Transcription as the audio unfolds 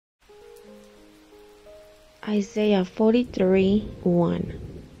Isaiah 43:1.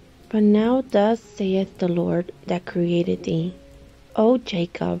 But now thus saith the Lord that created thee, O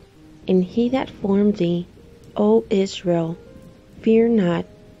Jacob, and he that formed thee, O Israel, fear not,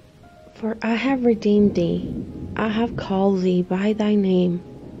 for I have redeemed thee. I have called thee by thy name,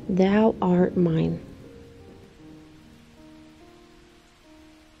 thou art mine.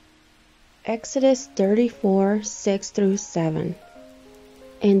 Exodus 34:6-7.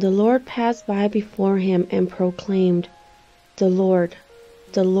 And the Lord passed by before him and proclaimed, the Lord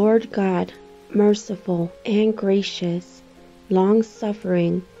God, merciful and gracious,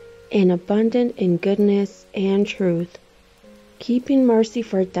 long-suffering, and abundant in goodness and truth, keeping mercy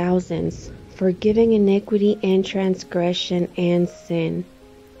for thousands, forgiving iniquity and transgression and sin,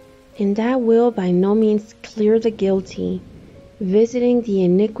 and that will by no means clear the guilty, visiting the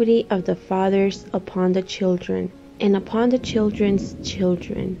iniquity of the fathers upon the children, and upon the children's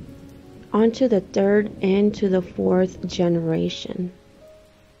children, unto the third and to the fourth generation.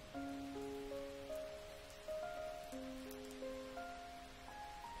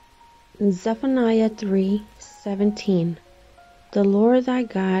 Zephaniah 3:17. The Lord thy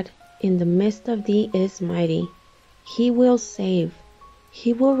God in the midst of thee is mighty. He will save.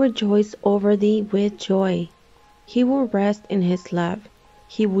 He will rejoice over thee with joy. He will rest in his love.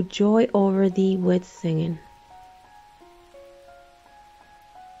 He will joy over thee with singing.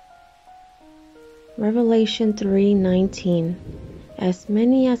 Revelation 3:19. As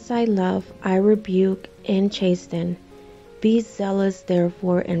many as I love, I rebuke and chasten. Be zealous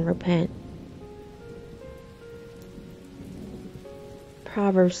therefore and repent.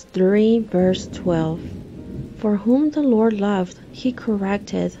 Proverbs 3:12. For whom the Lord loveth, he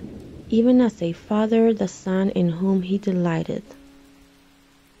correcteth, even as a father the son in whom he delighteth.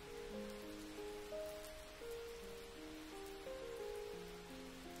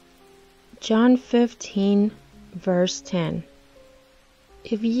 John 15:10.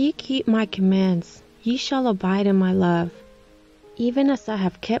 If ye keep my commands, ye shall abide in my love, even as I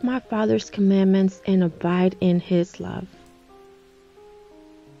have kept my Father's commandments and abide in his love.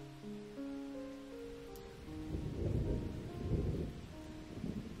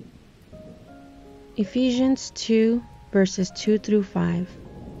 Ephesians 2:2-5.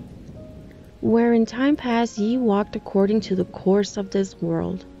 Where in time past ye walked according to the course of this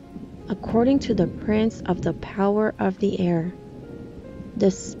world, according to the prince of the power of the air,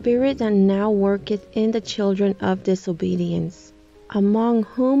 the spirit that now worketh in the children of disobedience, among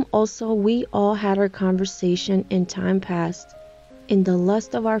whom also we all had our conversation in time past, in the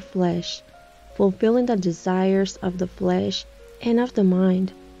lust of our flesh, fulfilling the desires of the flesh and of the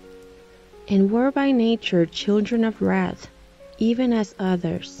mind, and were by nature children of wrath, even as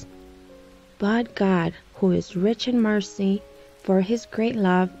others. But God, who is rich in mercy, for his great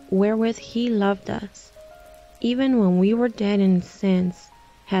love wherewith he loved us, even when we were dead in sins,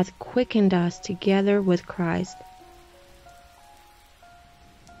 hath quickened us together with Christ.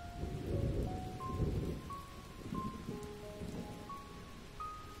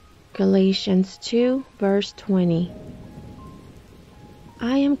 Galatians 2:20.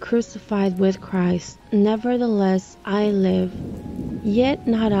 I am crucified with Christ, nevertheless I live, yet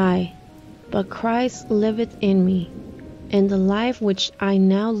not I, but Christ liveth in me. And the life which I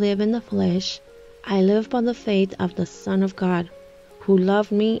now live in the flesh, I live by the faith of the Son of God, who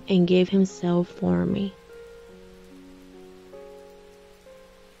loved me and gave himself for me.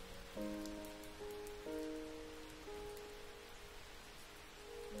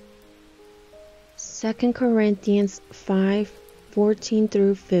 Second Corinthians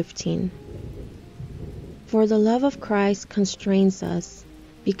 5:14-15. For the love of Christ constrains us,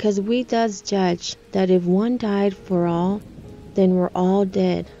 because we thus judge that if one died for all, then we're all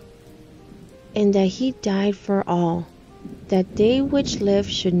dead, and that he died for all, that they which live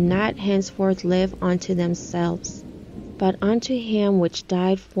should not henceforth live unto themselves, but unto him which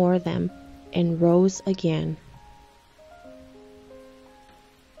died for them and rose again.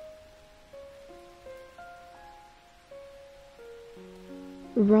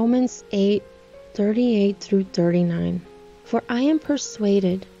 Romans 8:38-39. For I am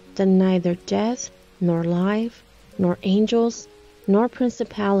persuaded that neither death, nor life, nor angels, nor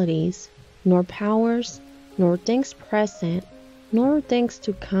principalities, nor powers, nor things present, nor things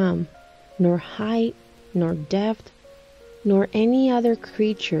to come, nor height, nor depth, nor any other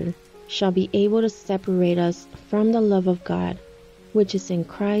creature shall be able to separate us from the love of God, which is in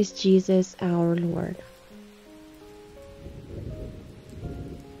Christ Jesus our Lord.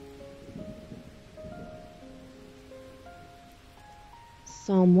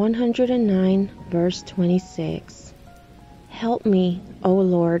 Psalm 109:26. Help me, O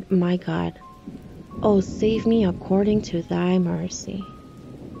Lord my God. O save me according to thy mercy.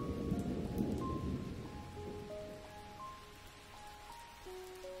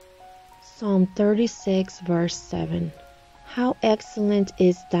 Psalm 36, verse 7. How excellent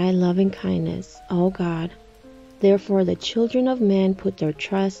is thy loving kindness, O God! Therefore the children of men put their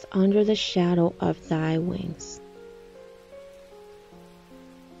trust under the shadow of thy wings.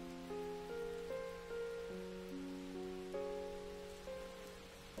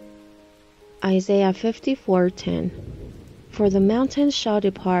 Isaiah 54:10. For the mountains shall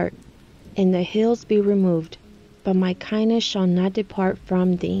depart, and the hills be removed, but my kindness shall not depart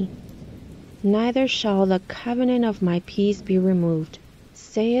from thee, neither shall the covenant of my peace be removed,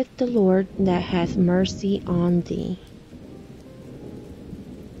 saith the Lord that hath mercy on thee.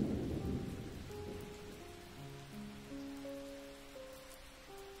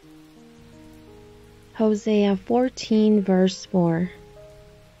 Hosea 14, verse 4.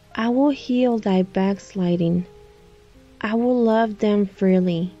 I will heal thy backsliding. I will love them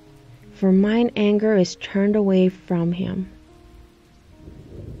freely, for mine anger is turned away from him.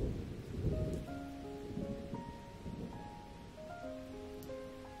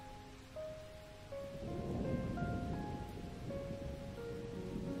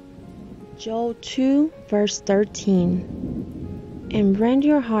 Joel 2, verse 13. And rend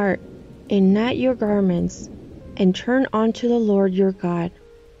your heart, and not your garments, and turn unto the Lord your God,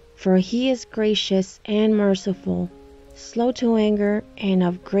 for he is gracious and merciful, slow to anger, and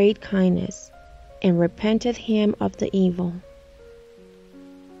of great kindness, and repenteth him of the evil.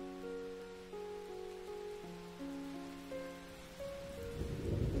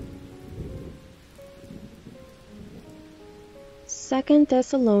 Second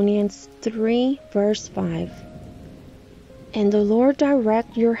Thessalonians 3, verse 5. And the Lord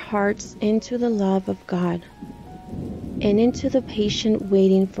direct your hearts into the love of God, and into the patient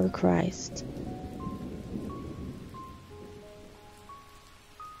waiting for Christ.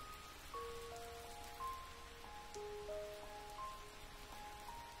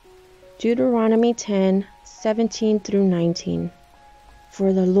 Deuteronomy 10, 17 through 19.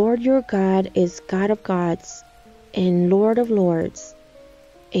 For the Lord your God is God of gods, and Lord of lords,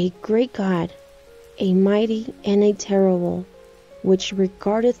 a great God, a mighty and a terrible, which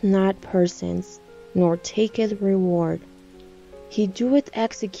regardeth not persons, nor taketh reward. He doeth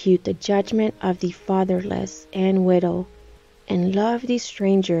execute the judgment of the fatherless and widow, and love the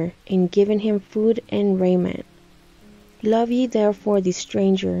stranger, in giving him food and raiment. Love ye therefore the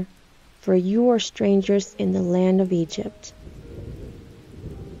stranger, for you are strangers in the land of Egypt.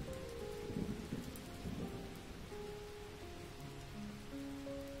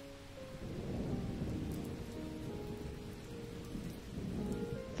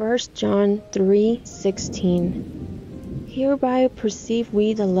 First John 3:16. Hereby perceive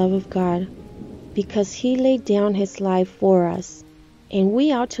we the love of God, because he laid down his life for us, and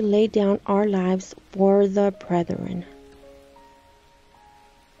we ought to lay down our lives for the brethren.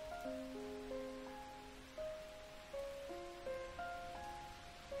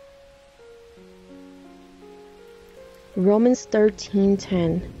 Romans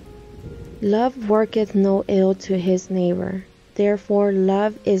 13:10. Love worketh no ill to his neighbor, therefore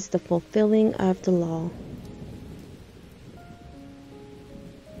love is the fulfilling of the law.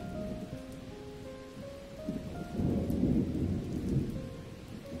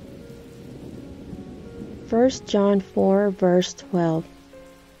 First John 4, verse 12.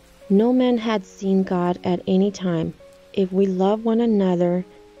 No man hath seen God at any time. If we love one another,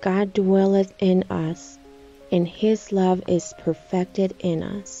 God dwelleth in us, and his love is perfected in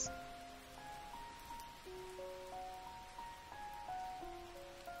us.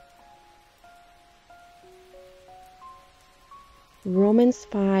 Romans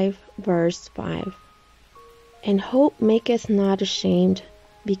 5, verse 5. And hope maketh not ashamed,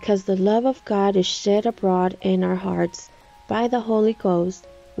 because the love of God is shed abroad in our hearts by the Holy Ghost,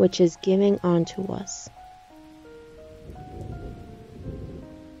 which is given unto us.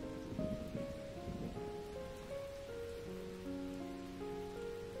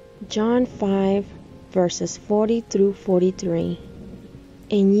 John 5, verses 40 through 43.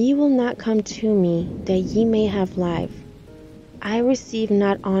 And ye will not come to me, that ye may have life. I receive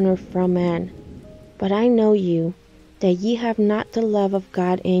not honor from man, but I know you, that ye have not the love of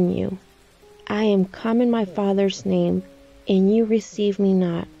God in you. I am come in my Father's name, and you receive me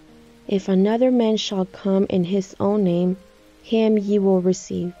not. If another man shall come in his own name, him ye will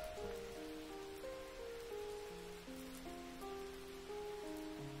receive.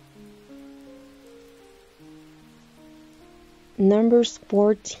 Numbers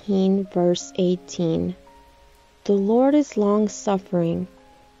 14, verse 18. The Lord is long-suffering,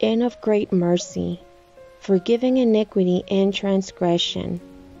 and of great mercy, forgiving iniquity and transgression,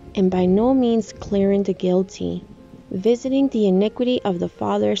 and by no means clearing the guilty, visiting the iniquity of the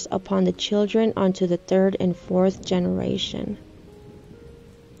fathers upon the children unto the third and fourth generation.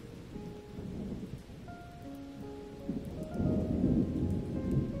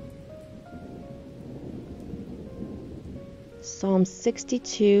 Psalm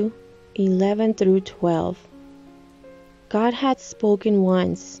 62, 11 through 12. God hath spoken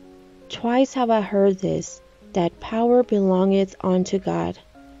once, twice have I heard this, that power belongeth unto God.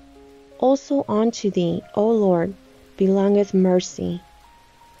 Also unto thee, O Lord, belongeth mercy.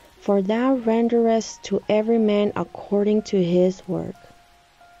 For thou renderest to every man according to his work.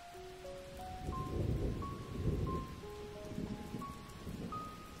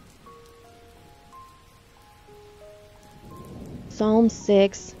 Psalm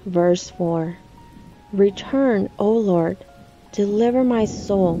 6, verse 4. Return, O Lord, deliver my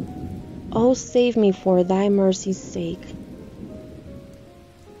soul. O save me for thy mercy's sake.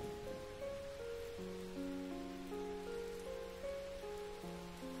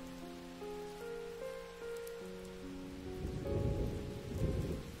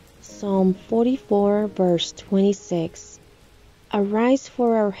 Psalm 44, verse 26. Arise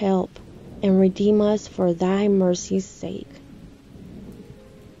for our help, and redeem us for thy mercy's sake.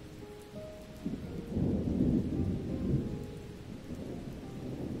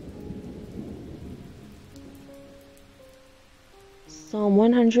 Psalm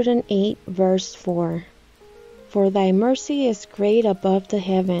 108, verse 4. For thy mercy is great above the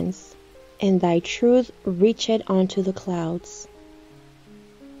heavens, and thy truth reacheth unto the clouds.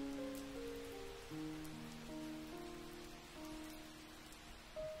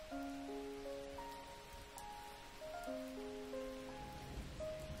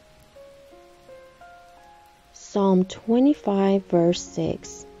 Psalm 25, verse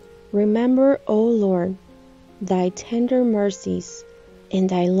 6. Remember, O Lord, thy tender mercies, and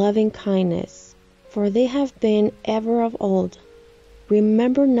thy loving kindness, for they have been ever of old.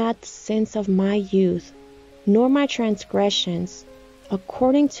 Remember not the sins of my youth, nor my transgressions.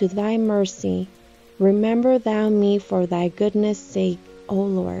 According to thy mercy, remember thou me for thy goodness' sake, O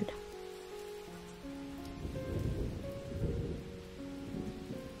Lord.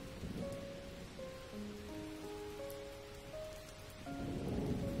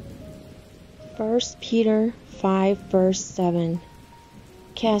 First Peter 5, verse 7.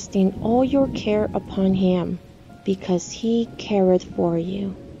 Casting all your care upon him, because he careth for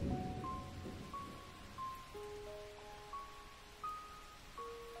you.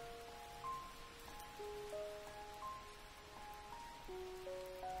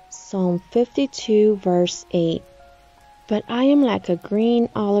 Psalm 52, verse 8. But I am like a green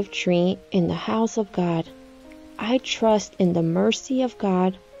olive tree in the house of God. I trust in the mercy of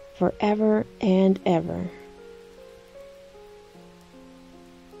God forever and ever.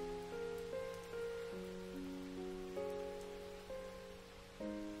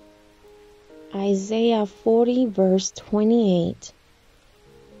 Isaiah 40, verse 28.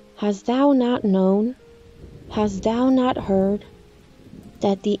 Hast thou not known, hast thou not heard,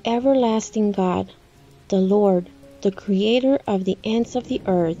 that the everlasting God, the Lord, the Creator of the ends of the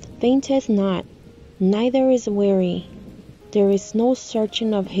earth, fainteth not, neither is weary. There is no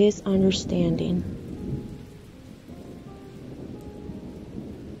searching of his understanding.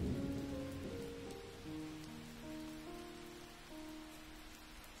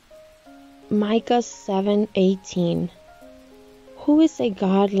 Micah 7:18. Who is a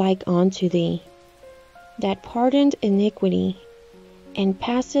God like unto thee, that pardoned iniquity, and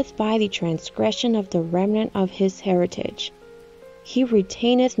passeth by the transgression of the remnant of his heritage? He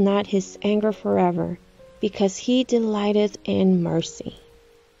retaineth not his anger forever, because he delighteth in mercy.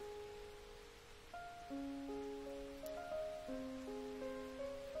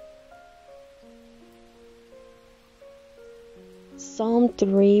 Psalm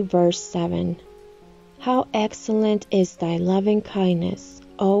 3, verse 7. How excellent is thy loving kindness,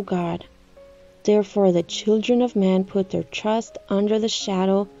 O God! Therefore the children of man put their trust under the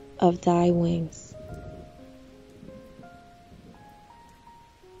shadow of thy wings.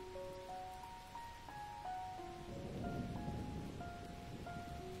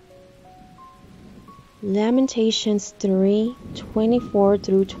 Lamentations 3:24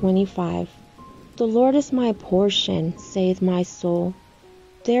 through 25. The Lord is my portion, saith my soul.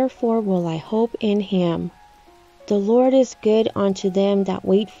 Therefore will I hope in him. The Lord is good unto them that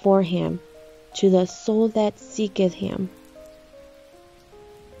wait for him, to the soul that seeketh him.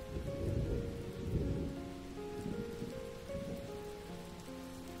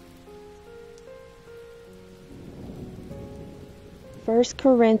 1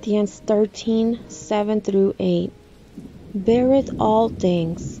 Corinthians 13:7-8. Beareth all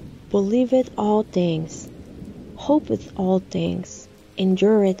things, believeth all things, hopeth all things,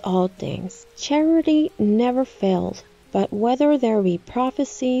 endureth all things. Charity never failed, but whether there be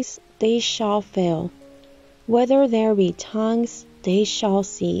prophecies, they shall fail. Whether there be tongues, they shall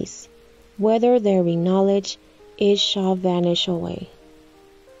cease. Whether there be knowledge, it shall vanish away.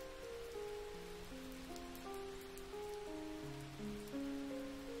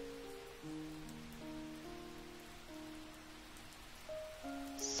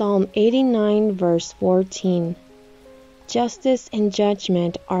 Psalm 89 verse 14. Justice and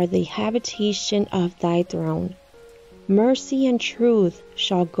judgment are the habitation of thy throne. Mercy and truth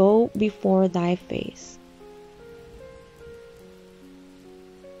shall go before thy face.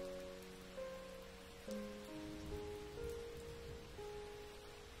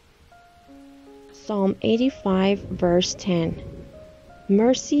 Psalm 85 verse 10.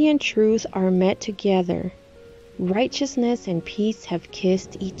 Mercy and truth are met together. Righteousness and peace have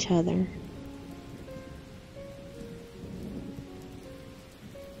kissed each other.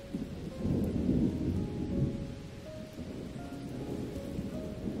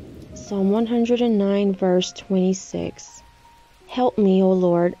 Psalm 109 verse 26. Help me, O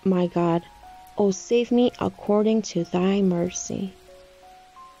Lord, my God. O save me according to thy mercy.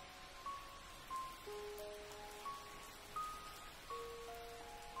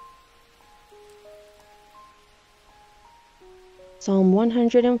 Psalm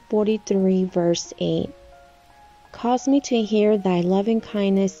 143 verse 8. Cause me to hear thy loving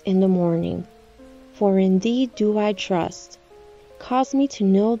kindness in the morning, for in thee do I trust. Cause me to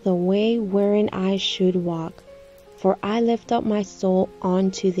know the way wherein I should walk, for I lift up my soul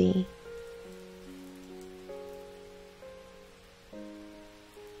unto thee.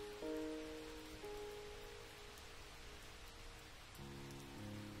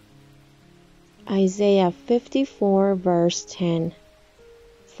 Isaiah 54 verse 10.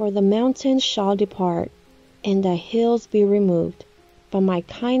 For the mountains shall depart, and the hills be removed, but my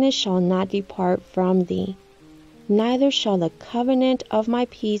kindness shall not depart from thee, neither shall the covenant of my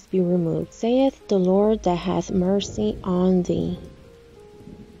peace be removed, saith the Lord that hath mercy on thee.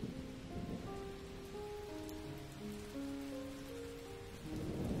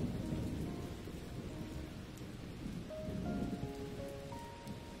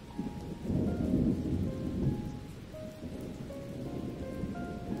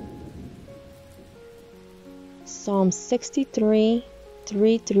 Psalm 63,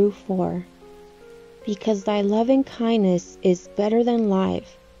 3-4. Because thy loving kindness is better than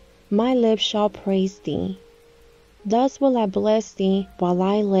life, my lips shall praise thee. Thus will I bless thee while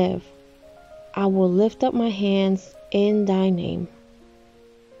I live. I will lift up my hands in thy name.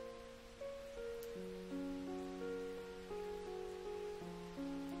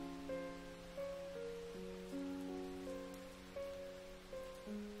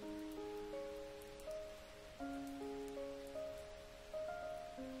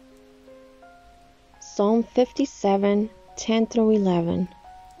 Psalm 57, 10-11.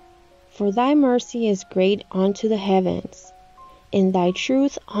 For thy mercy is great unto the heavens, and thy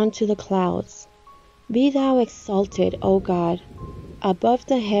truth unto the clouds. Be thou exalted, O God, above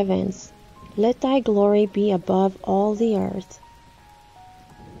the heavens. Let thy glory be above all the earth.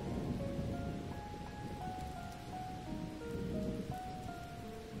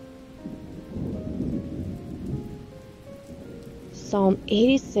 Psalm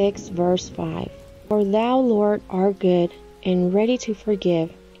 86 verse 5. For thou, Lord, art good, and ready to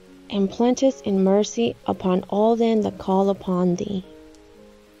forgive, and plenteous in mercy upon all them that call upon thee.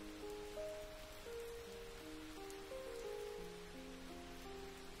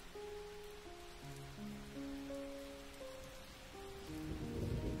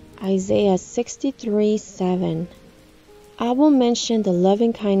 Isaiah 63:7. I will mention the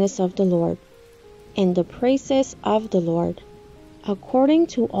loving kindness of the Lord, and the praises of the Lord, according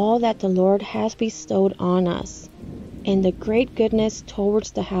to all that the Lord has bestowed on us, and the great goodness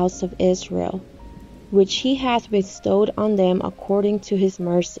towards the house of Israel, which he hath bestowed on them according to his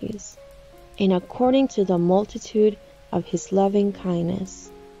mercies, and according to the multitude of his loving kindness.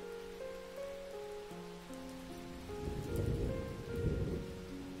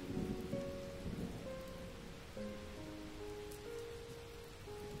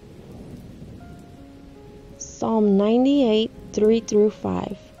 Psalm 98,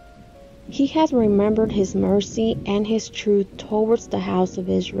 3-5. He hath remembered his mercy and his truth towards the house of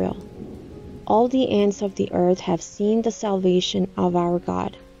Israel. All the ends of the earth have seen the salvation of our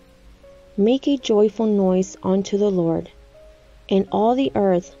God. Make a joyful noise unto the Lord, and all the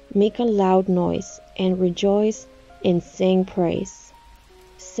earth make a loud noise, and rejoice, and sing praise.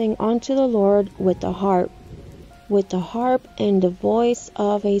 Sing unto the Lord with the harp and the voice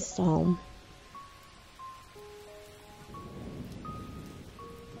of a psalm.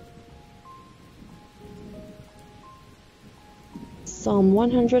 Psalm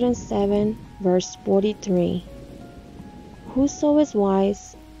 107, verse 43. Whoso is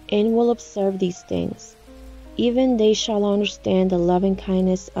wise and will observe these things, even they shall understand the loving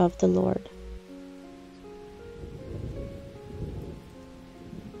kindness of the Lord.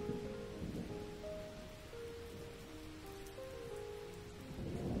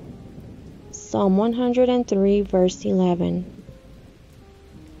 Psalm 103, verse 11.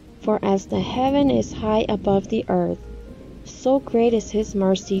 For as the heaven is high above the earth, so great is his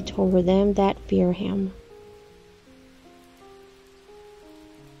mercy toward them that fear him.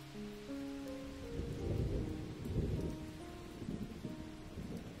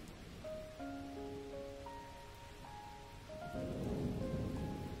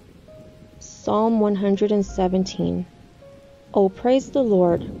 Psalm 117. O praise the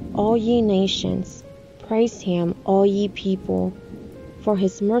Lord, all ye nations, praise him, all ye people, for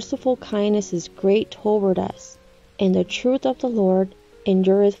his merciful kindness is great toward us, and the truth of the Lord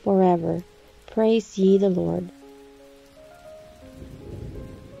endureth forever. Praise ye the Lord.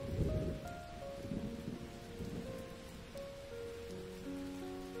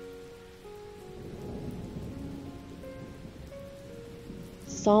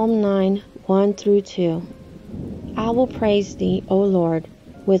 Psalm 9, 1 through 2. I will praise thee, O Lord,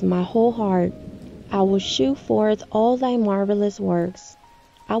 with my whole heart. I will shew forth all thy marvelous works.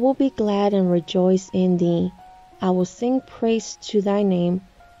 I will be glad and rejoice in thee. I will sing praise to thy name,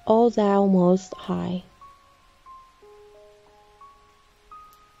 O thou most high.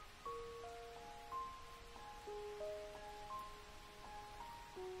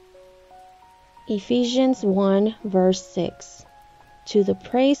 Ephesians 1, verse 6. To the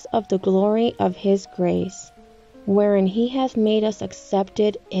praise of the glory of his grace, wherein he hath made us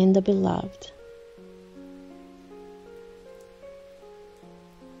accepted in the beloved.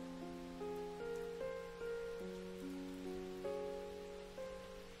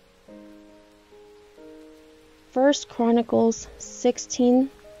 First Chronicles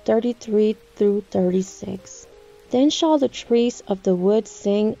 16:33 through 36. Then shall the trees of the wood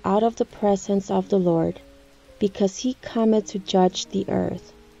sing out of the presence of the Lord, because he cometh to judge the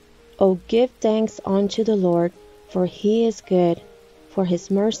earth. O give thanks unto the Lord, for he is good, for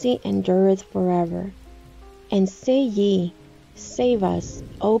his mercy endureth forever. And say ye, Save us,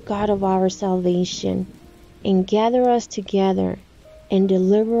 O God of our salvation, and gather us together, and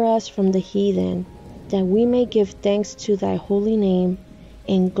deliver us from the heathen, that we may give thanks to thy holy name,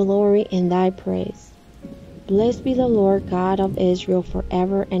 and glory in thy praise. Blessed be the Lord God of Israel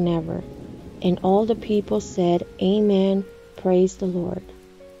forever and ever. And all the people said, Amen. Praise the Lord.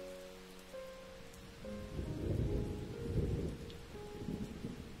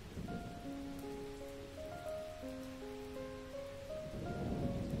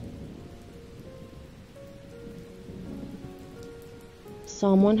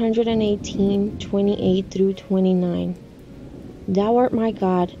 Psalm 118, 28 through 29. Thou art my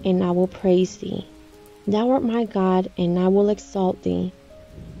God, and I will praise thee. Thou art my God, and I will exalt thee.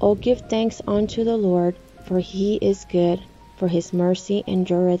 O give thanks unto the Lord, for he is good, for his mercy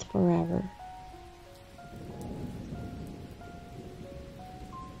endureth forever.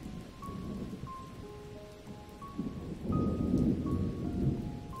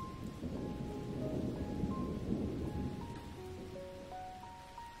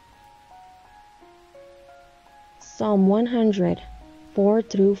 Psalm 100, 4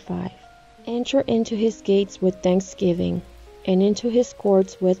 through 5. Enter into his gates with thanksgiving, and into his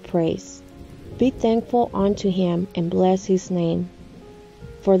courts with praise. Be thankful unto him, and bless his name.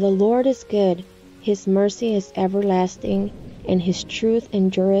 For the Lord is good, his mercy is everlasting, and his truth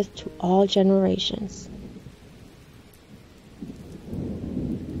endureth to all generations.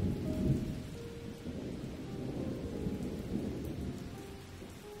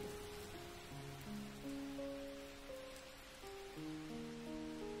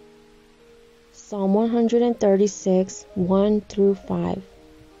 Psalm 136, 1 through 5.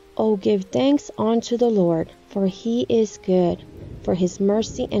 O give thanks unto the Lord, for he is good, for his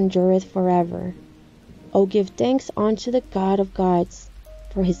mercy endureth forever. O give thanks unto the God of gods,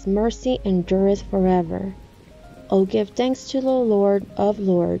 for his mercy endureth forever. O give thanks to the Lord of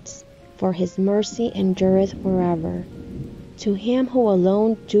lords, for his mercy endureth forever. To him who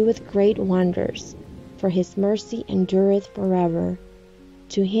alone doeth great wonders, for his mercy endureth forever.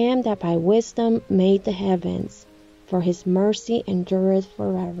 To him that by wisdom made the heavens, for his mercy endureth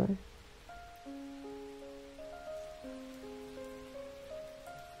forever.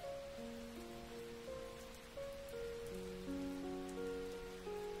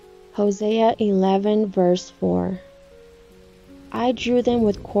 Hosea 11 verse 4. I drew them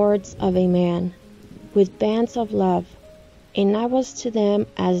with cords of a man, with bands of love, and I was to them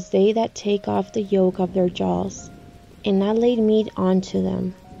as they that take off the yoke of their jaws, and I laid meat unto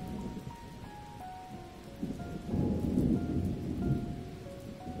them.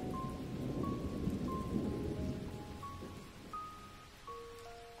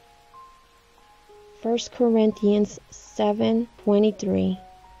 First Corinthians 7:23.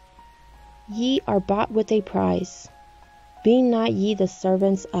 Ye are bought with a price. Be not ye the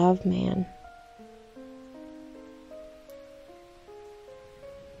servants of man.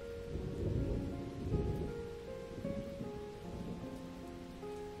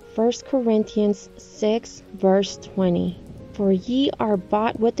 First Corinthians 6 verse 20. For ye are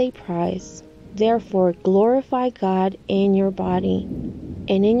bought with a price. Therefore glorify God in your body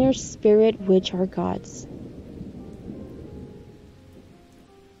and in your spirit, which are God's.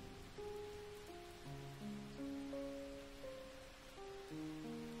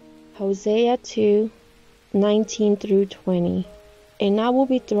 Hosea 2:19 through 20. And I will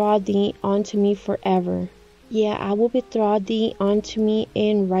betroth thee unto me forever. Yea, I will betroth thee unto me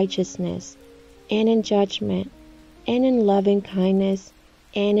in righteousness, and in judgment, and in loving kindness,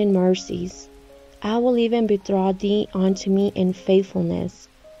 and in mercies. I will even betroth thee unto me in faithfulness,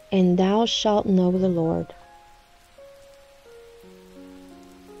 and thou shalt know the Lord.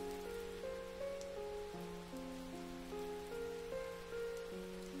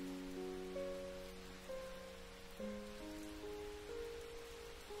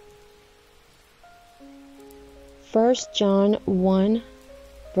 First John 1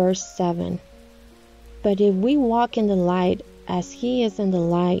 verse 7. But if we walk in the light, as he is in the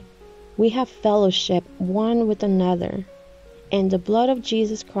light, we have fellowship one with another, and the blood of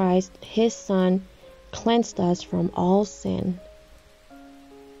Jesus Christ, his Son, cleansed us from all sin.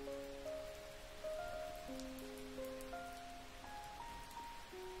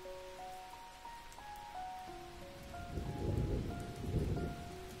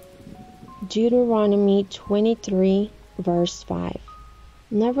 Deuteronomy 23 verse 5.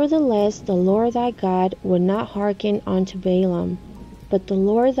 Nevertheless, the Lord thy God would not hearken unto Balaam, but the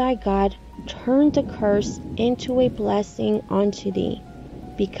Lord thy God turned the curse into a blessing unto thee,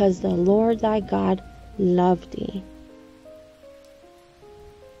 because the Lord thy God loved thee.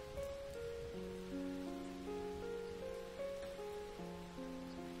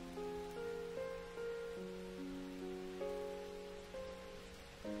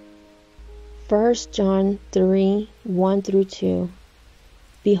 First John 3 1 through 2.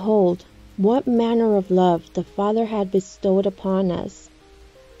 Behold, what manner of love the Father had bestowed upon us,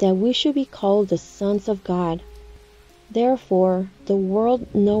 that we should be called the sons of God. Therefore the world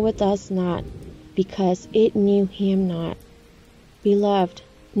knoweth us not, because it knew him not. Beloved,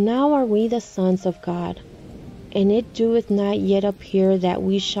 now are we the sons of God, and it doeth not yet appear that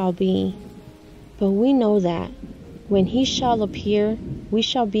we shall be. But we know that, when he shall appear, we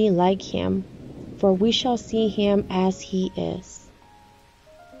shall be like him, for we shall see him as he is.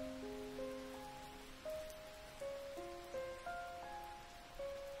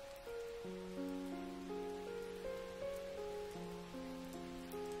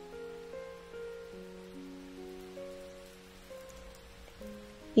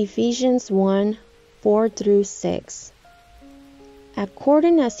 Ephesians 1 4 through 6.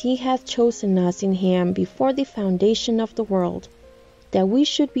 According as he hath chosen us in him before the foundation of the world, that we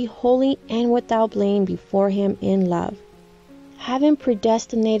should be holy and without blame before him in love, having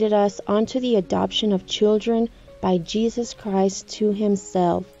predestinated us unto the adoption of children by Jesus Christ to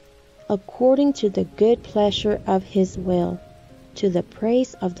himself, according to the good pleasure of his will, to the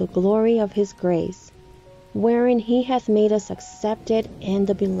praise of the glory of his grace, wherein he hath made us accepted in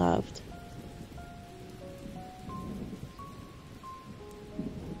the beloved.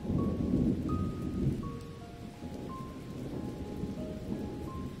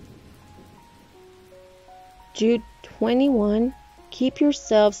 Jude 21. Keep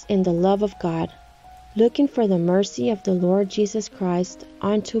yourselves in the love of God, looking for the mercy of the Lord Jesus Christ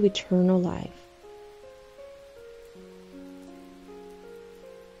unto eternal life.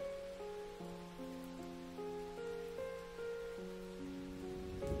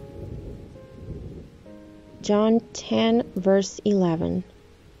 John 10 verse 11.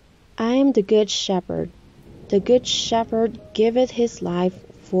 I am the good shepherd. The good shepherd giveth his life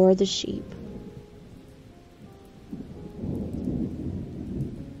for the sheep.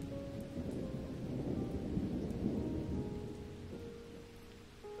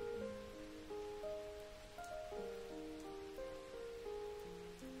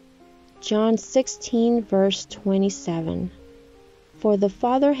 John 16 verse 27. For the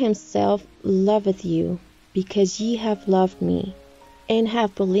Father himself loveth you, because ye have loved me, and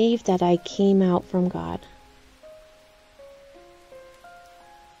have believed that I came out from God.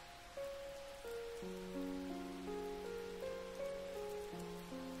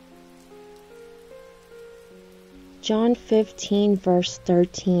 John 15, verse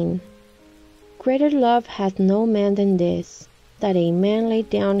 13. Greater love hath no man than this, that a man lay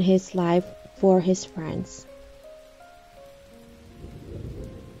down his life for his friends.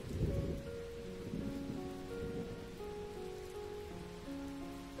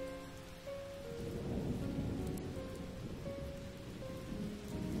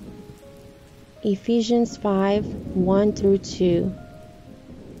 Ephesians 5, 1 through 2.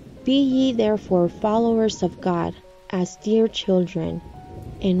 Be ye therefore followers of God, as dear children,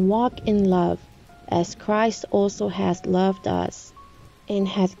 and walk in love, as Christ also hath loved us, and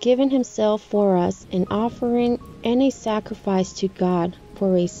hath given himself for us an offering and a sacrifice to God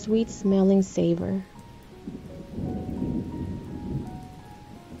for a sweet-smelling savor.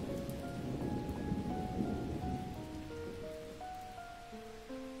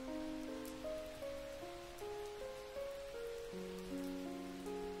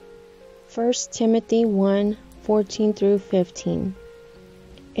 First Timothy 1, 14 through 15.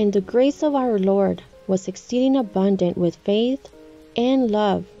 And the grace of our Lord was exceeding abundant with faith and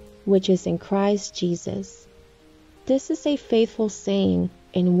love which is in Christ Jesus. This is a faithful saying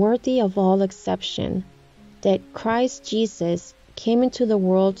and worthy of all acceptation, that Christ Jesus came into the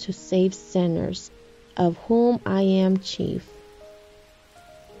world to save sinners, of whom I am chief.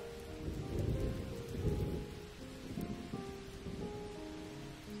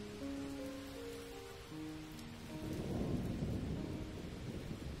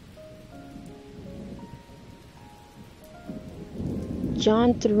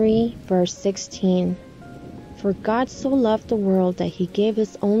 John 3, verse 16. For God so loved the world that he gave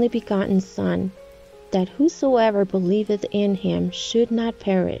his only begotten Son, that whosoever believeth in him should not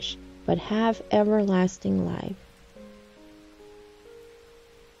perish, but have everlasting life.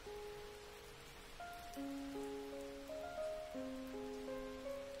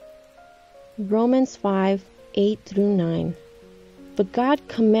 Romans 5, 8 through 9. But God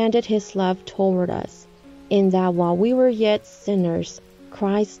commended his love toward us, in that while we were yet sinners,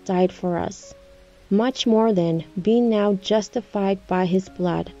 Christ died for us. Much more then, being now justified by his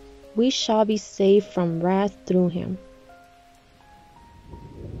blood, we shall be saved from wrath through him.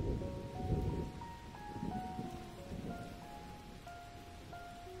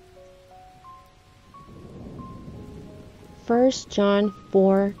 First John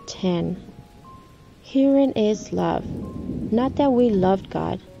 4:10. Herein is love, not that we loved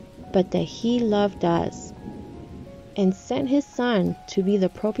God, but that he loved us, and sent his Son to be the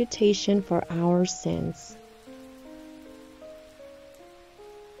propitiation for our sins.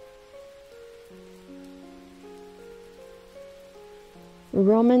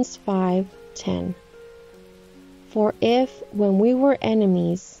 Romans 5:10. For if, when we were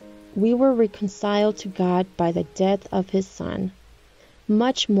enemies, we were reconciled to God by the death of his Son,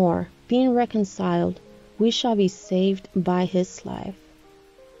 much more, being reconciled, we shall be saved by his life.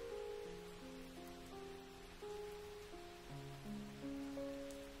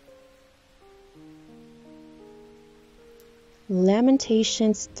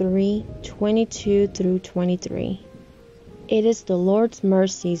 Lamentations 3:22 through 23. It is the Lord's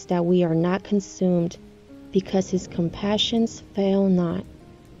mercies that we are not consumed, because his compassions fail not.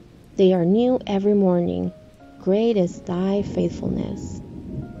 They are new every morning. Great is thy faithfulness.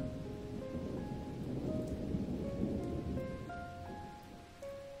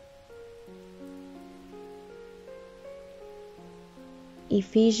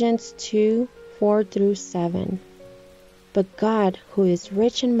 Ephesians 2:4 through 7. But God, who is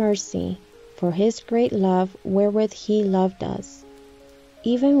rich in mercy, for his great love wherewith he loved us,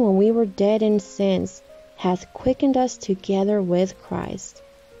 even when we were dead in sins, hath quickened us together with Christ,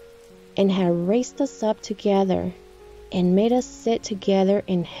 and hath raised us up together, and made us sit together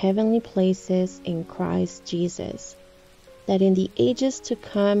in heavenly places in Christ Jesus, that in the ages to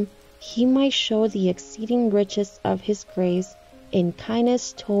come he might show the exceeding riches of his grace in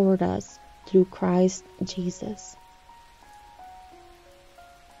kindness toward us through Christ Jesus.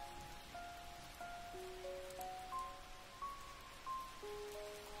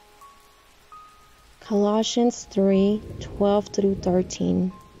 Colossians 3:12 through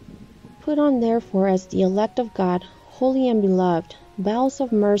 13. Put on therefore as the elect of God, holy and beloved, bowels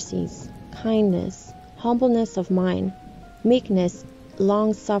of mercies, kindness, humbleness of mind, meekness,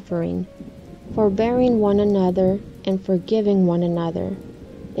 long-suffering, forbearing one another, and forgiving one another.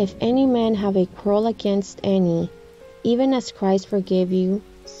 If any man have a quarrel against any, Even as Christ forgave you,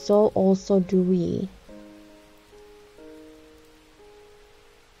 so also do we.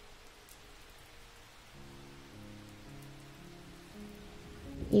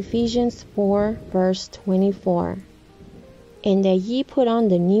 Ephesians 4 verse 24. And that ye put on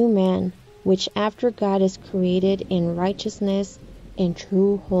the new man, which after God is created in righteousness and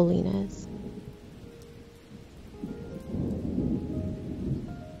true holiness.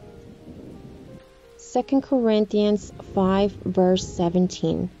 Second Corinthians 5 verse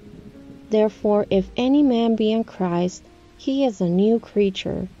 17. Therefore, if any man be in Christ, he is a new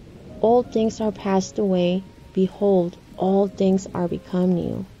creature. Old things are passed away. Behold, all things are become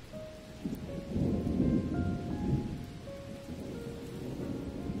new.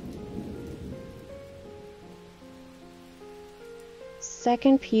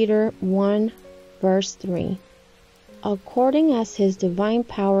 Second Peter 1 verse 3. According as his divine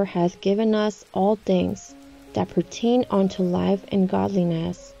power hath given us all things that pertain unto life and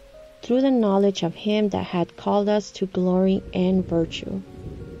godliness, through the knowledge of him that hath called us to glory and virtue.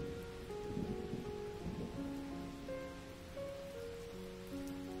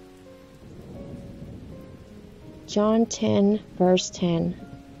 John 10 verse 10.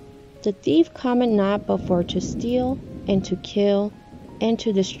 The thief cometh not but for to steal, and to kill, and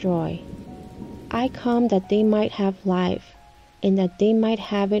to destroy. I come that they might have life, and that they might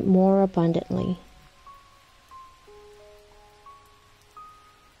have it more abundantly.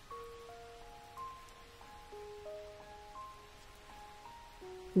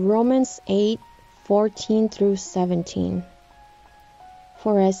 Romans 8:14 through 17.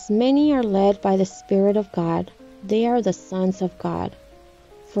 For as many are led by the Spirit of God, they are the sons of God.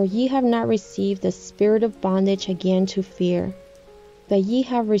 For ye have not received the spirit of bondage again to fear, but ye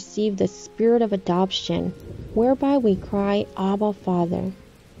have received the Spirit of adoption, whereby we cry, Abba, Father.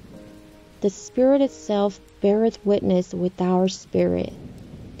 The Spirit itself beareth witness with our spirit,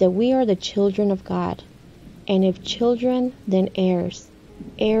 that we are the children of God, and if children, then heirs,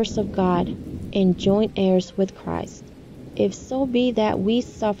 heirs of God, and joint heirs with Christ, if so be that we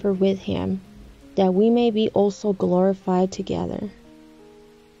suffer with him, that we may be also glorified together.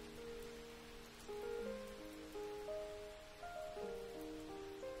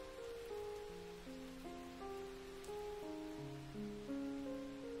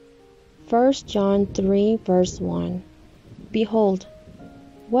 First John 3 verse 1. Behold,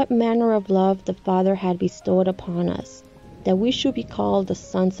 what manner of love the Father had bestowed upon us, that we should be called the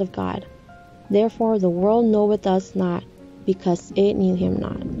sons of God. Therefore the world knoweth us not, because it knew him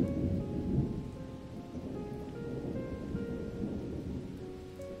not.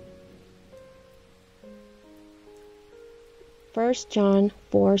 First John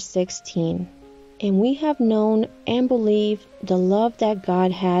 4:16. And we have known and believed the love that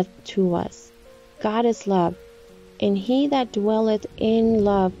God hath to us. God is love, and he that dwelleth in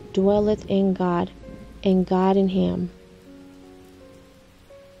love dwelleth in God, and God in him.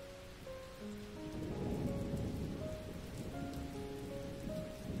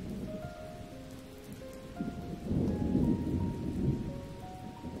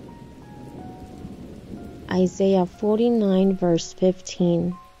 Isaiah 49 verse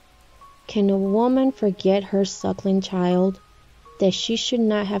 15. Can a woman forget her suckling child, that she should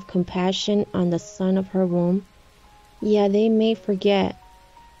not have compassion on the son of her womb? Yea, they may forget,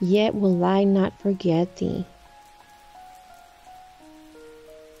 yet will I not forget thee.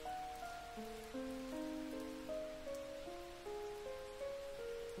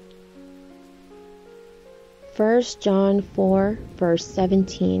 First John 4 verse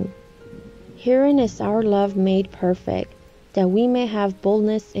 17. Herein is our love made perfect, that we may have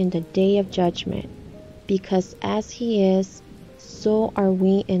boldness in the day of judgment, because as he is, so are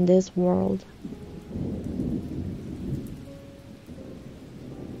we in this world.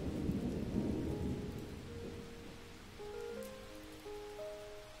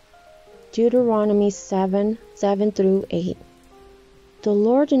 Deuteronomy 7 through 8. The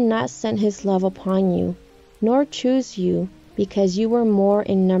Lord did not send his love upon you, nor choose you, because you were more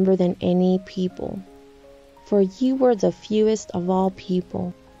in number than any people. For ye were the fewest of all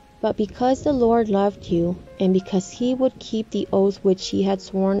people. But because the Lord loved you, and because he would keep the oath which he had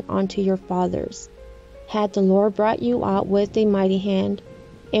sworn unto your fathers, had the Lord brought you out with a mighty hand,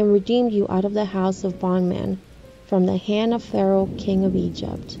 and redeemed you out of the house of bondmen, from the hand of Pharaoh king of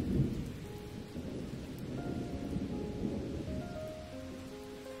Egypt.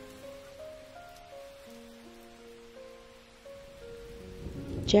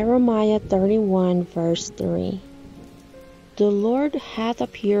 Jeremiah 31 verse 3. The Lord hath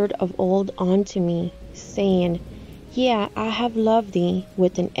appeared of old unto me, saying, Yea, I have loved thee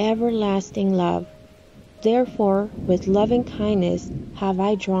with an everlasting love. Therefore with loving kindness have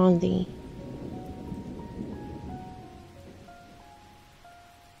I drawn thee.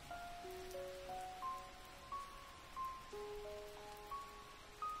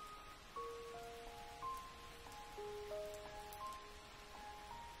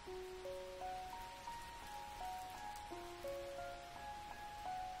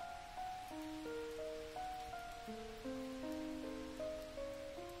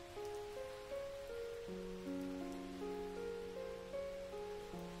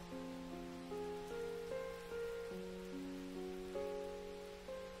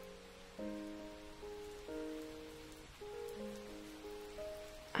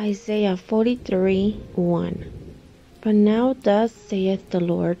 Isaiah 43:1. But now thus saith the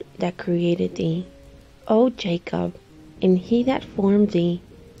Lord that created thee, O Jacob, and he that formed thee,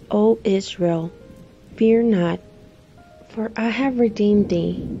 O Israel, fear not, for I have redeemed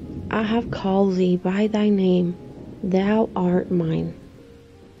thee. I have called thee by thy name, thou art mine.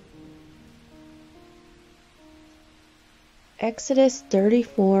 Exodus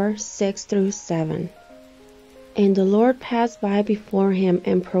 34:6-7. And the Lord passed by before him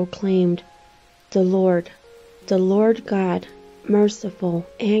and proclaimed, the Lord God, merciful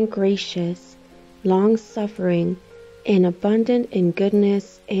and gracious, long-suffering, and abundant in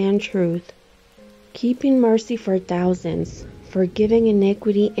goodness and truth, keeping mercy for thousands, forgiving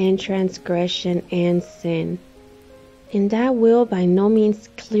iniquity and transgression and sin, and that will by no means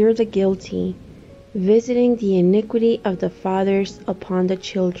clear the guilty, visiting the iniquity of the fathers upon the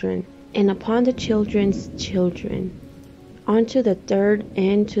children, and upon the children's children, unto the third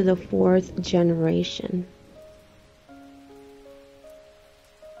and to the fourth generation.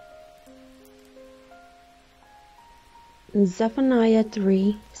 Zephaniah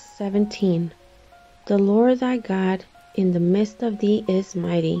 3:17. The Lord thy God in the midst of thee is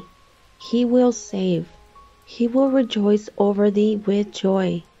mighty. He will save. He will rejoice over thee with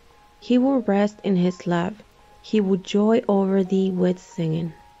joy. He will rest in his love. He will joy over thee with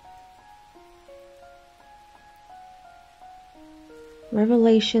singing.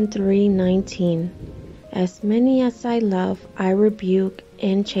 Revelation 3:19. As many as I love, I rebuke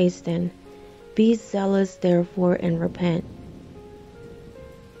and chasten. Be zealous therefore and repent.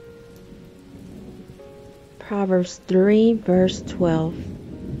 Proverbs 3:12.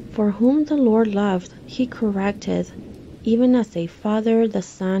 For whom the Lord loved, he correcteth, even as a father the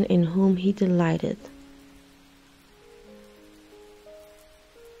son in whom he delighteth.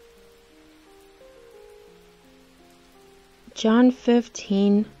 John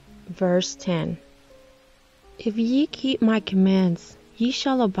 15:10. If ye keep my commands, ye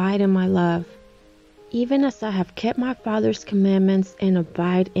shall abide in my love, even as I have kept my Father's commandments and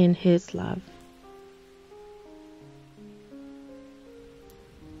abide in his love.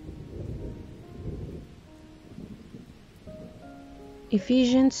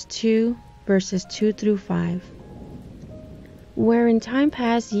 Ephesians 2:2-5. Where in time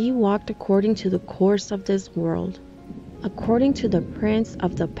past ye walked according to the course of this world, according to the prince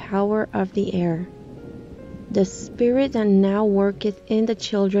of the power of the air, the spirit that now worketh in the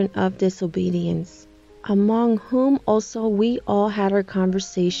children of disobedience, among whom also we all had our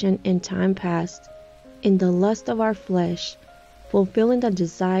conversation in time past, in the lust of our flesh, fulfilling the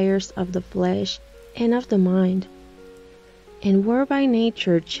desires of the flesh and of the mind, and were by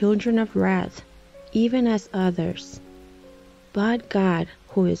nature children of wrath, even as others. But God,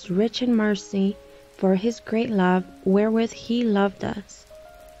 who is rich in mercy, for his great love wherewith he loved us,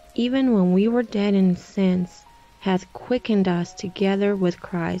 even when we were dead in sins, hath quickened us together with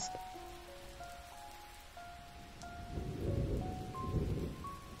Christ.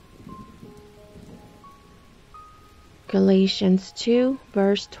 Galatians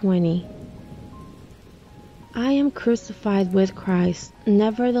 2:20. I am crucified with Christ,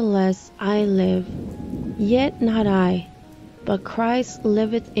 nevertheless I live, yet not I, but Christ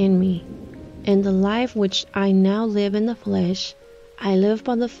liveth in me. And the life which I now live in the flesh, I live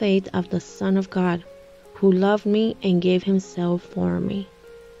by the faith of the Son of God, who loved me and gave himself for me.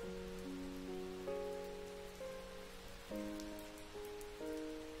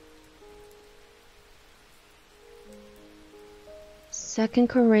 Second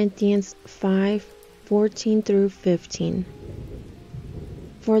Corinthians 5:14-15.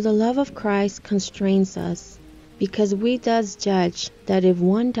 For the love of Christ constrains us, because we thus judge that if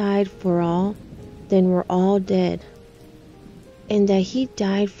one died for all, then we're all dead, and that he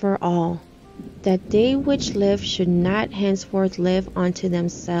died for all, that they which live should not henceforth live unto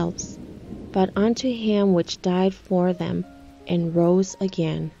themselves, but unto him which died for them, and rose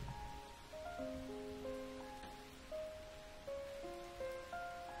again.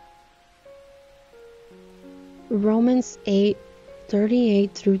 Romans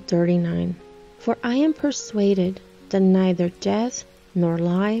 8:38 through 39. For I am persuaded that neither death, nor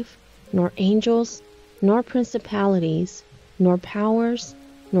life, nor angels, nor principalities, nor powers,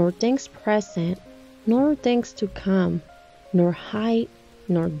 nor things present, nor things to come, nor height,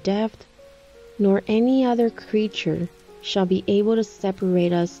 nor depth, nor any other creature shall be able to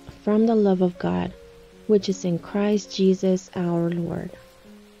separate us from the love of God, which is in Christ Jesus our Lord.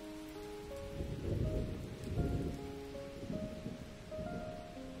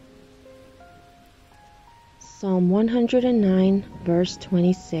 Psalm 109, verse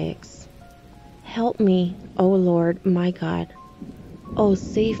 26. Help me, O Lord my God. O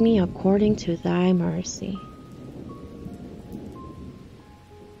save me according to thy mercy.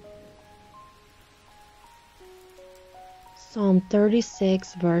 Psalm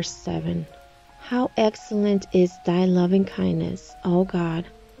 36, verse 7. How excellent is thy loving kindness, O God!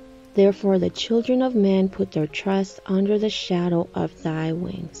 Therefore the children of men put their trust under the shadow of thy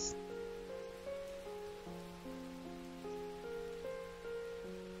wings.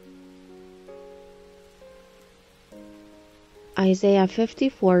 Isaiah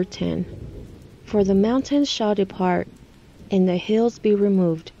 54:10. For the mountains shall depart, and the hills be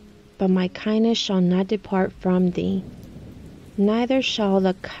removed, but my kindness shall not depart from thee, neither shall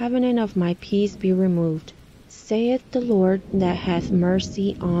the covenant of my peace be removed, saith the Lord that hath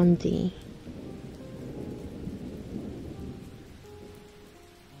mercy on thee.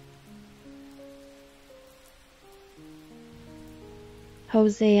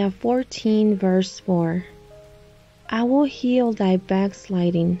 Hosea 14, verse 4. I will heal thy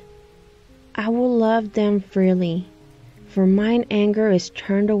backsliding. I will love them freely, for mine anger is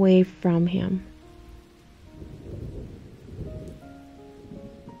turned away from him.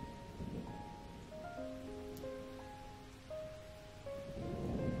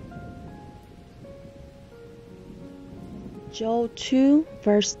 Joel 2,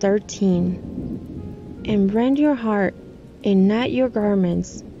 verse 13. And rend your heart, and not your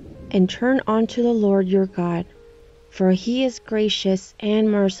garments, and turn unto the Lord your God. For he is gracious and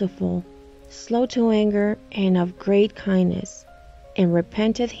merciful, slow to anger, and of great kindness, and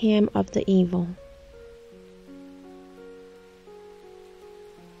repenteth him of the evil.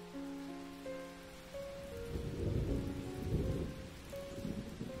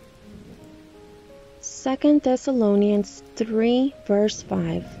 Second Thessalonians 3, verse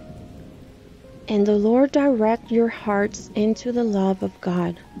 5. And the Lord direct your hearts into the love of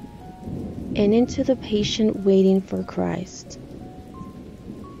God, and into the patient waiting for Christ.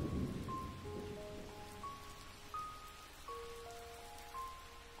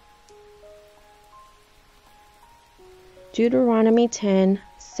 Deuteronomy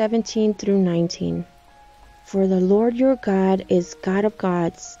 10:17 through 19. For the Lord your God is God of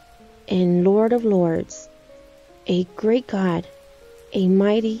gods, and Lord of lords, a great God, a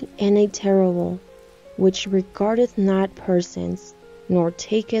mighty and a terrible, which regardeth not persons, nor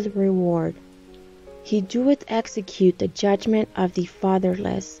taketh reward. He doeth execute the judgment of the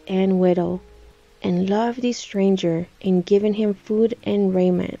fatherless and widow, and love the stranger, and giving him food and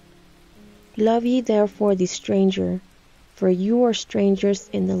raiment. Love ye therefore the stranger, for you are strangers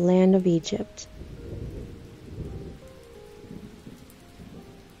in the land of Egypt.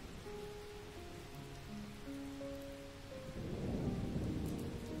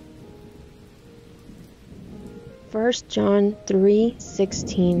 First John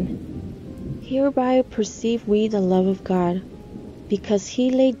 3:16. Hereby perceive we the love of God, because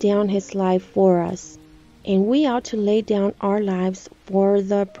he laid down his life for us, and we ought to lay down our lives for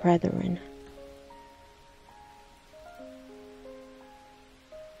the brethren.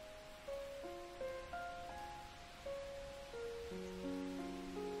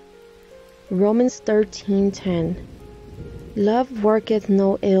 Romans 13:10. Love worketh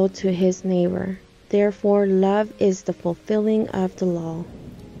no ill to his neighbor. Therefore love is the fulfilling of the law.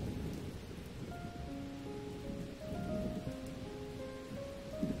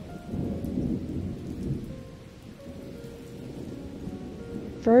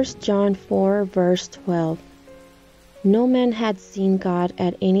 First John 4, verse 12. No man hath seen God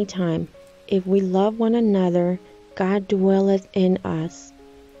at any time. If we love one another, God dwelleth in us,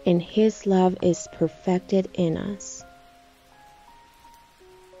 and his love is perfected in us.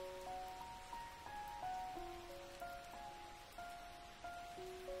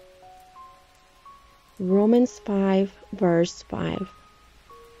 Romans 5, verse 5.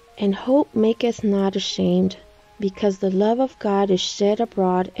 And hope maketh not ashamed, because the love of God is shed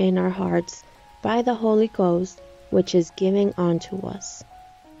abroad in our hearts by the Holy Ghost, which is given unto us.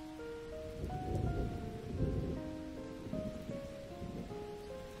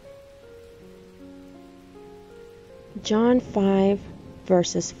 John 5,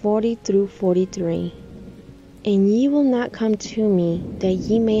 verses 40 through 43. And ye will not come to me, that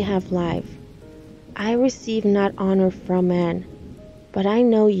ye may have life. I receive not honor from man, but I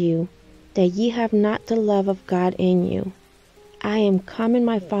know you, that ye have not the love of God in you. I am come in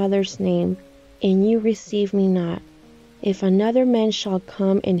my Father's name, and you receive me not. If another man shall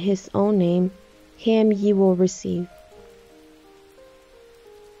come in his own name, him ye will receive.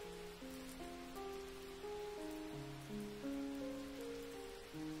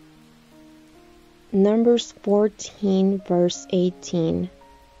 Numbers 14, verse 18.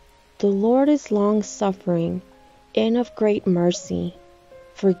 The Lord is long-suffering and of great mercy,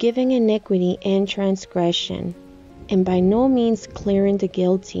 forgiving iniquity and transgression, and by no means clearing the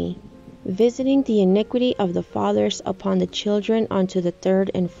guilty, visiting the iniquity of the fathers upon the children unto the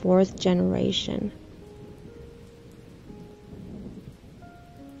third and fourth generation.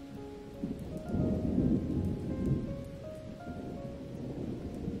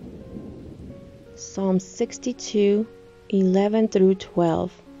 Psalm 62, 11 through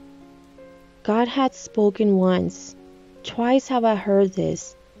 12. God hath spoken once, twice have I heard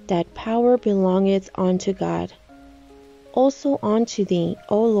this, that power belongeth unto God. Also unto thee,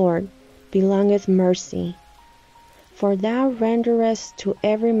 O Lord, belongeth mercy, for thou renderest to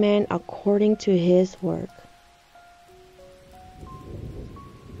every man according to his work.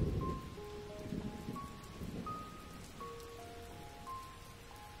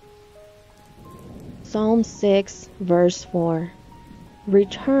 Psalm 6, verse 4.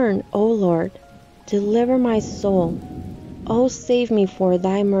 Return, O Lord, deliver my soul. O save me for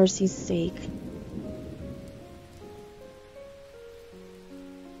thy mercy's sake.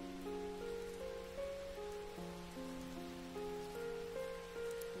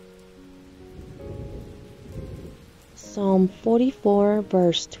 Psalm 44,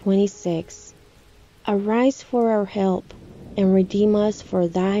 verse 26. Arise for our help, and redeem us for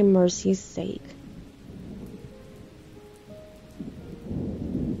thy mercy's sake.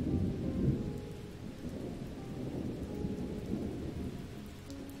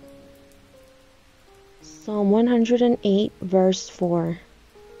 Psalm 108, verse 4.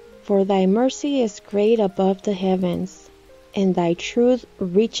 For thy mercy is great above the heavens, and thy truth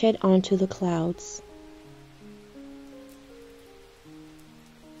reacheth unto the clouds.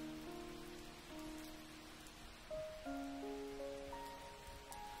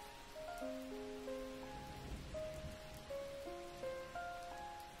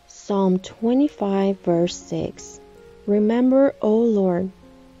 Psalm 25, verse 6. Remember, O Lord,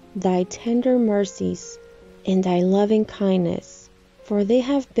 thy tender mercies, and thy loving kindness, for they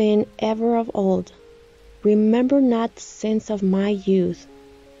have been ever of old. Remember not the sins of my youth,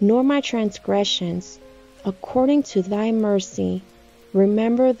 nor my transgressions. According to thy mercy,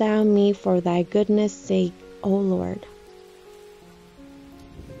 remember thou me for thy goodness' sake, O Lord.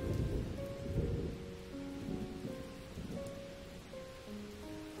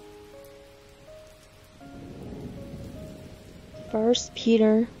 First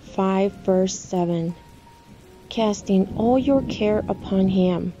Peter 5, verse 7. Casting all your care upon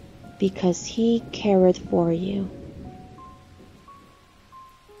him, because he careth for you.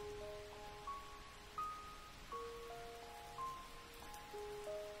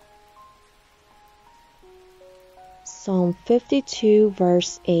 Psalm 52,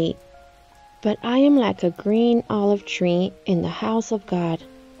 verse 8. But I am like a green olive tree in the house of God.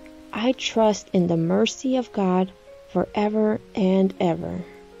 I trust in the mercy of God forever and ever.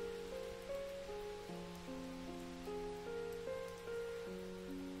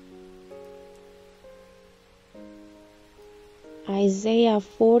 Isaiah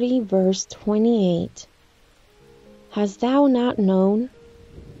 40, verse 28. Hast thou not known,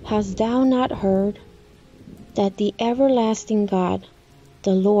 hast thou not heard, that the everlasting God,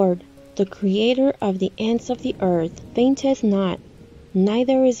 the Lord, the Creator of the ends of the earth, fainteth not,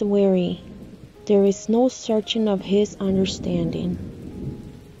 neither is weary. There is no searching of his understanding.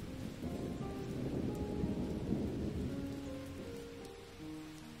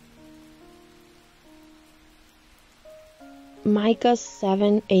 Micah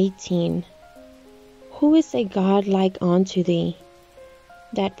 7:18. Who is a God like unto thee,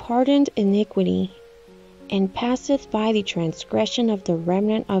 that pardoned iniquity, and passeth by the transgression of the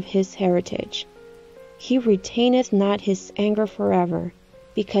remnant of his heritage? He retaineth not his anger forever,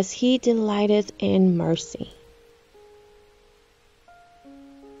 because he delighteth in mercy.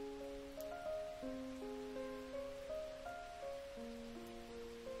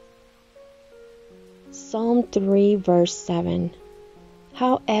 Psalm 3, verse 7.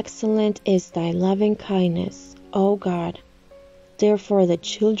 How excellent is thy loving kindness, O God! Therefore the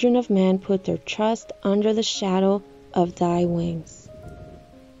children of man put their trust under the shadow of thy wings.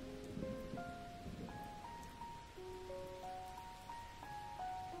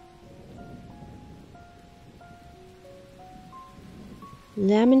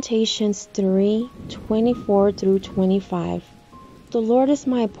 Lamentations 3:24-25. The Lord is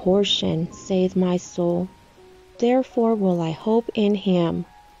my portion, saith my soul. Therefore will I hope in him.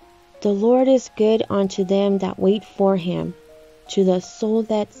 The Lord is good unto them that wait for him, to the soul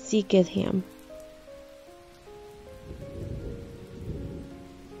that seeketh him.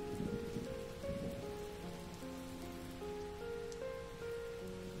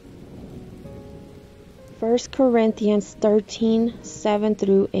 First Corinthians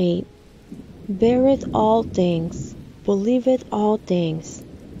 13:7-8. Beareth all things, believeth all things,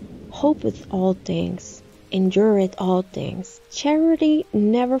 hopeth all things, endureth all things. Charity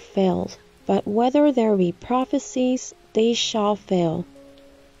never failed, but whether there be prophecies, they shall fail.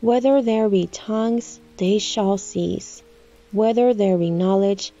 Whether there be tongues, they shall cease. Whether there be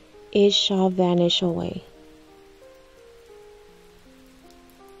knowledge, it shall vanish away.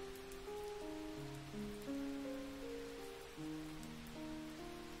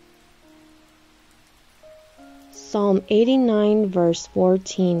 Psalm 89 verse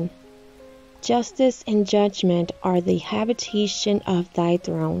 14. Justice and judgment are the habitation of thy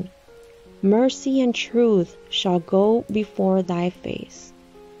throne. Mercy and truth shall go before thy face.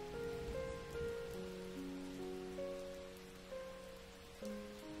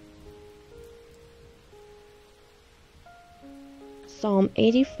 Psalm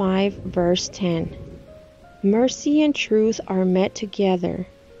 85 verse 10. Mercy and truth are met together.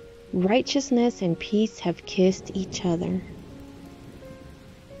 Righteousness and peace have kissed each other.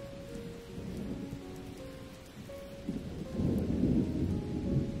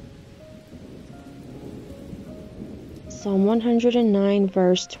 Psalm 109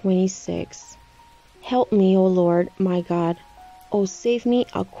 verse 26. Help me, O Lord, my God. O save me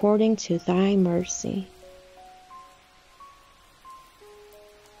according to thy mercy.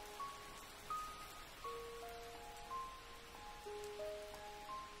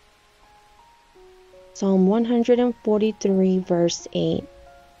 Psalm 143 verse 8.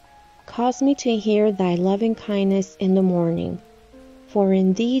 Cause me to hear thy loving kindness in the morning, for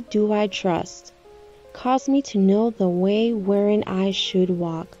in thee do I trust. Cause me to know the way wherein I should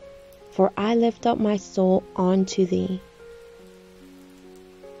walk, for I lift up my soul unto thee.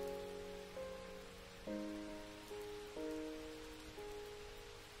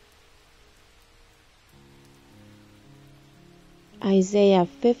 Isaiah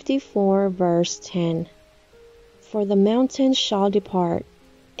 54 verse 10. For the mountains shall depart,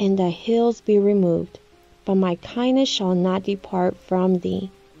 and the hills be removed, but my kindness shall not depart from thee,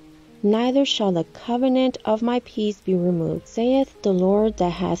 neither shall the covenant of my peace be removed, saith the Lord that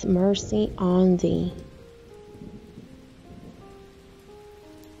hath mercy on thee.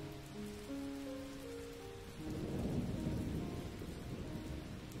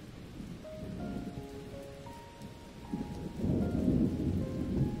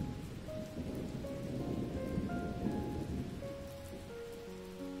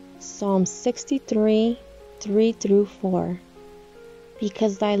 Psalm 63, 3-4.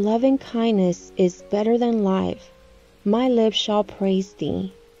 Because thy loving kindness is better than life, my lips shall praise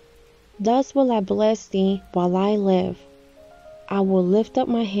thee. Thus will I bless thee while I live. I will lift up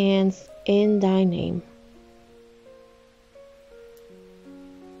my hands in thy name.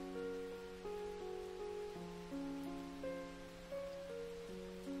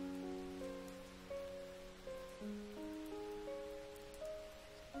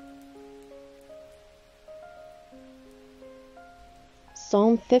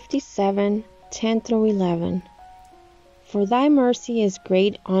 Psalm 57, 10-11. For thy mercy is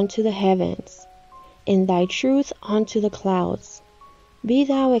great unto the heavens, and thy truth unto the clouds. Be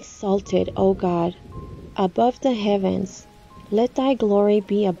thou exalted, O God, above the heavens. Let thy glory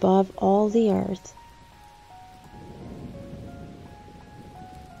be above all the earth.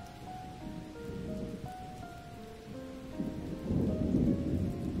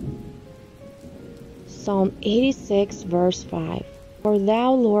 Psalm 86 verse 5. For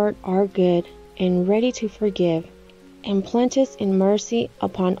thou, Lord, art good, and ready to forgive, and plenteous in mercy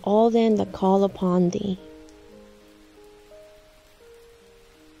upon all them that call upon thee.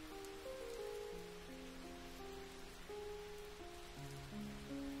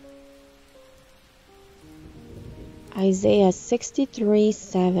 Isaiah 63,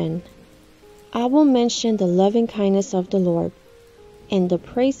 7. I will mention the loving kindness of the Lord, and the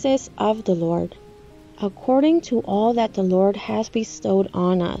praises of the Lord, according to all that the Lord has bestowed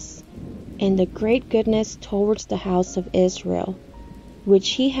on us, and the great goodness towards the house of Israel. which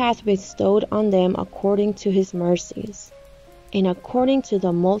he hath bestowed on them according to his mercies, and according to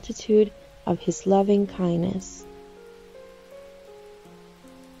the multitude of his loving kindness.